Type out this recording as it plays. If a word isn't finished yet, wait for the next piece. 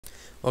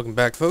Welcome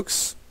back,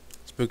 folks.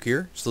 Spook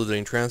here, still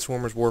doing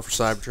Transformers War for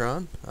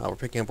Cybertron. We're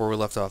picking up where we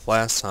left off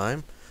last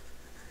time,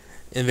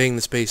 invading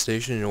the space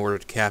station in order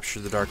to capture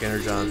the Dark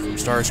Energon from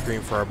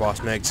Starscream for our boss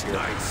Megs here.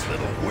 Nice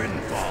little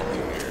windfall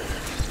here.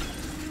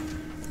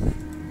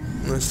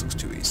 This looks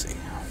too easy.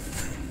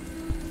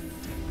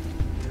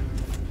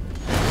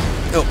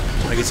 Oh,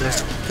 I guess a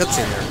nice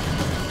cutscene there.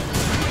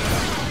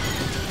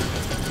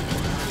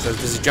 So I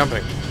was busy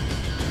jumping.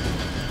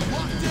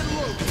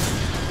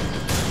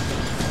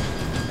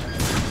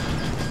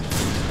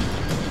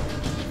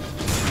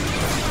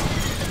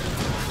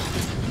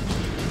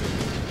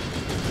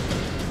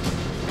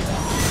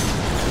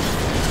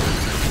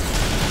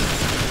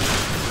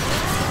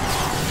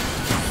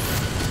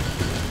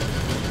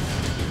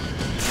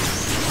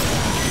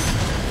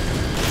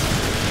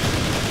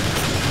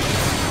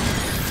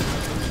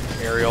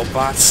 Aerial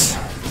bots.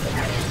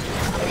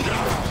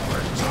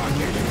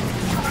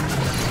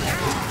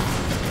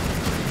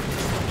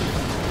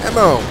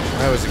 Ammo!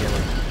 That was a good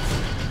one.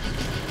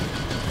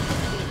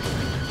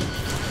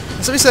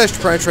 Somebody said I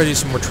should probably try to do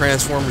some more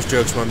Transformers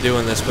jokes when I'm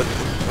doing this, but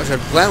which I'd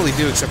gladly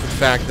do, except for the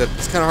fact that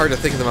it's kind of hard to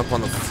think of them up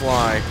on the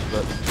fly.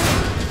 But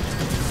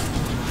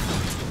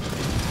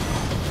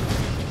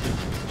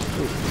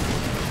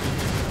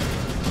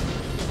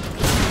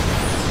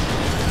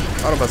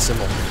Autobot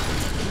symbol.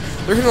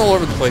 They're hidden all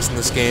over the place in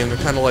this game. They're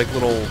kind of like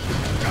little...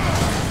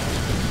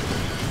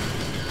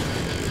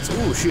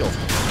 Ooh, shield.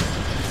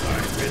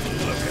 I've been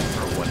looking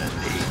for one of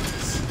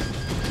these.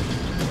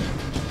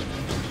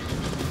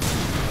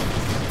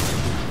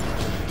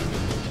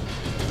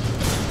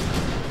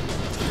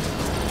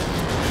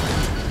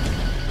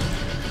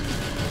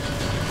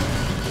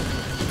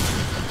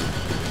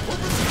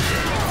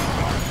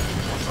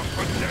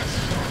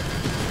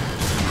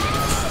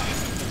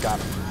 Got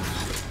him.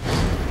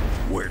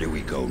 Where do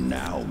we go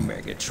now,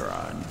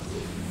 Megatron?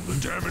 The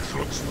damage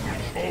looks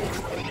old.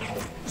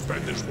 It's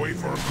been this way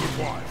for a good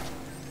while.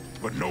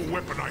 But no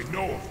weapon I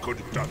know of could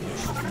have done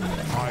this.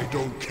 I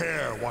don't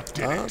care what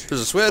did it.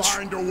 There's a switch.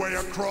 Find a way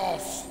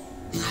across.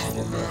 The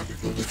hollow map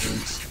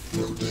indicates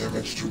no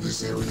damage to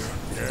this area.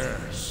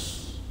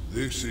 Yes,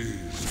 this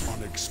is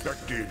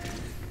unexpected.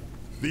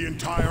 The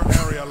entire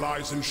area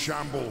lies in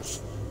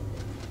shambles.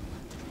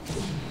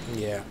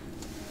 Yeah.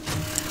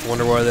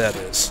 Wonder why that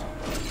is.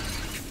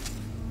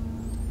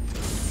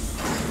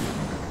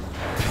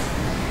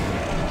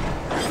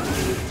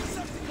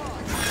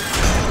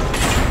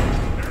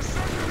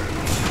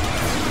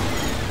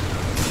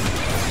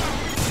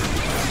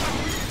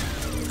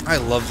 I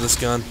love this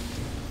gun.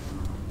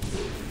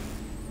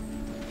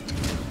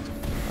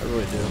 I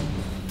really do.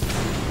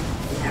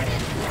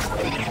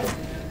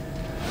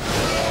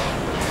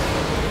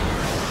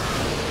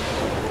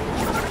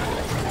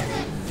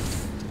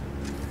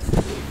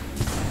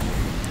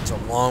 It's a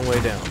long way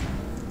down.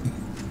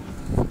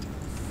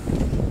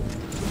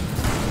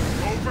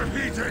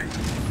 Overheating!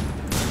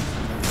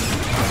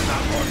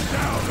 That one's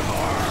down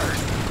hard.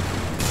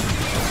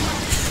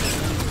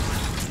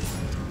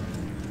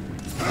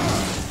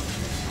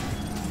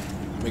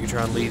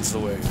 Megatron leads the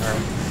way. Alright.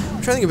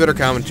 I'm trying to think of better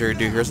commentary to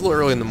do here. It's a little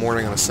early in the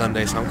morning on a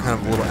Sunday, so I'm kind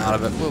of a little out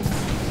of it. Whoa.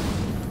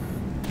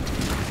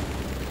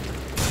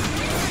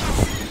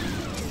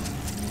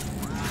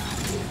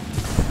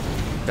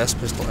 Best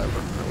pistol ever.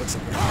 Alright, what's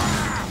in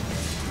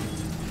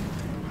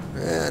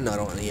here? No, I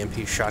don't want an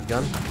EMP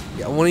shotgun.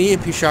 Yeah, I want an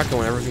EMP shotgun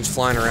when everything's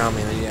flying around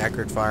me and I need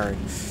accurate firing.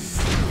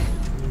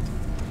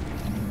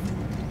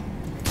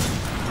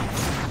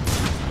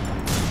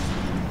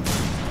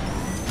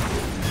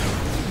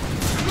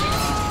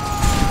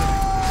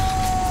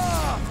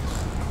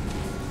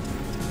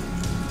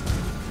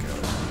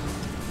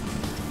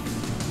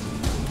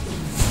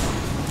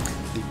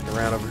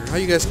 Around over here. How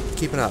you guys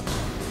keeping up?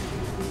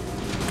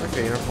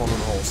 Okay, you're not falling in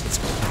the holes. Let's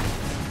go.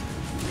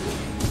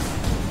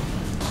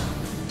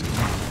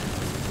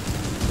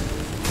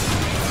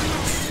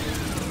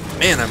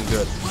 Man, I'm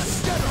good.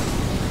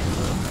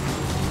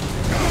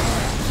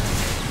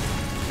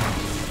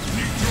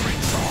 Need to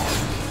recharge.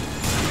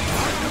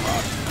 Find him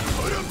up.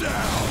 Put him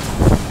down.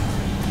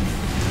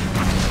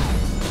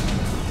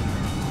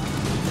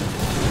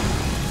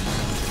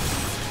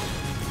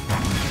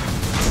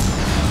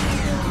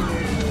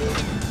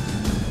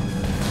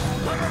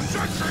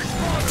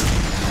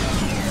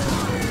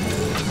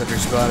 Sentry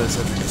spotted,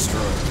 sentry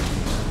destroyed.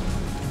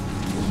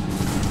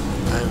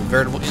 I am a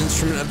veritable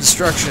instrument of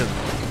destruction.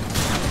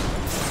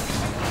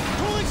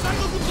 Cooling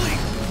cycle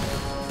complete.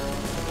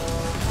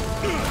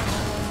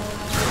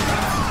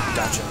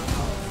 Gotcha.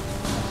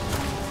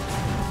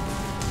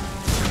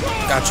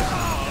 Gotcha.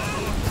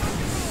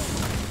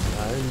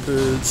 I'm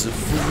birds of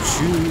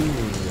fortune,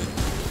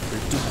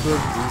 ripped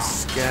above the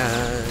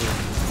sky.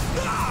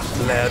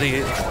 Cloudy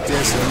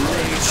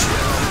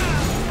desolation,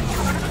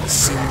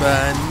 seen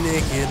by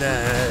naked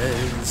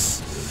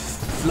eyes.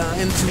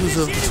 Flying to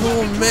the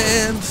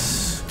torment,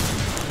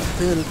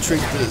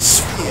 penetrate the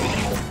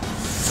sphere.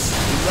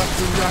 Rock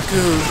the rock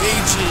of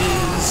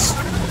ages,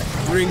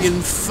 bringing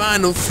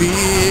final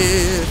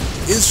fear.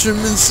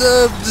 Instruments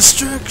of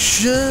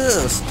destruction.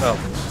 Oh,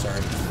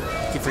 sorry.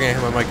 Keep forgetting I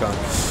have my mic on.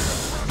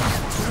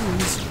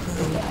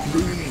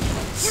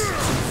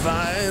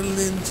 Vile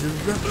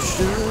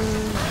interruption.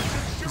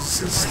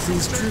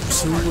 These drips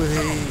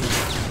away.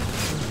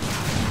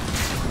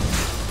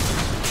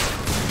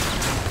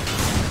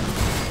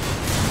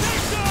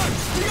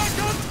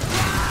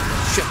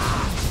 Shit.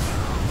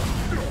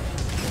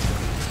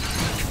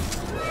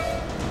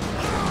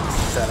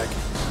 Pathetic.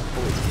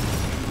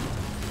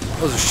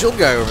 Oh, there's a shield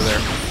guy over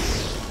there.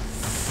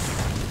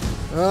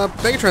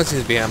 Megatron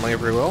seems to be handling it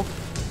pretty well.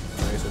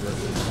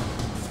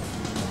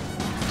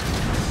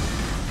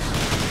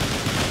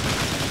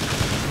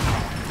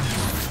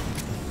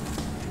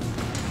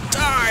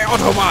 Die,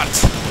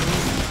 autobot!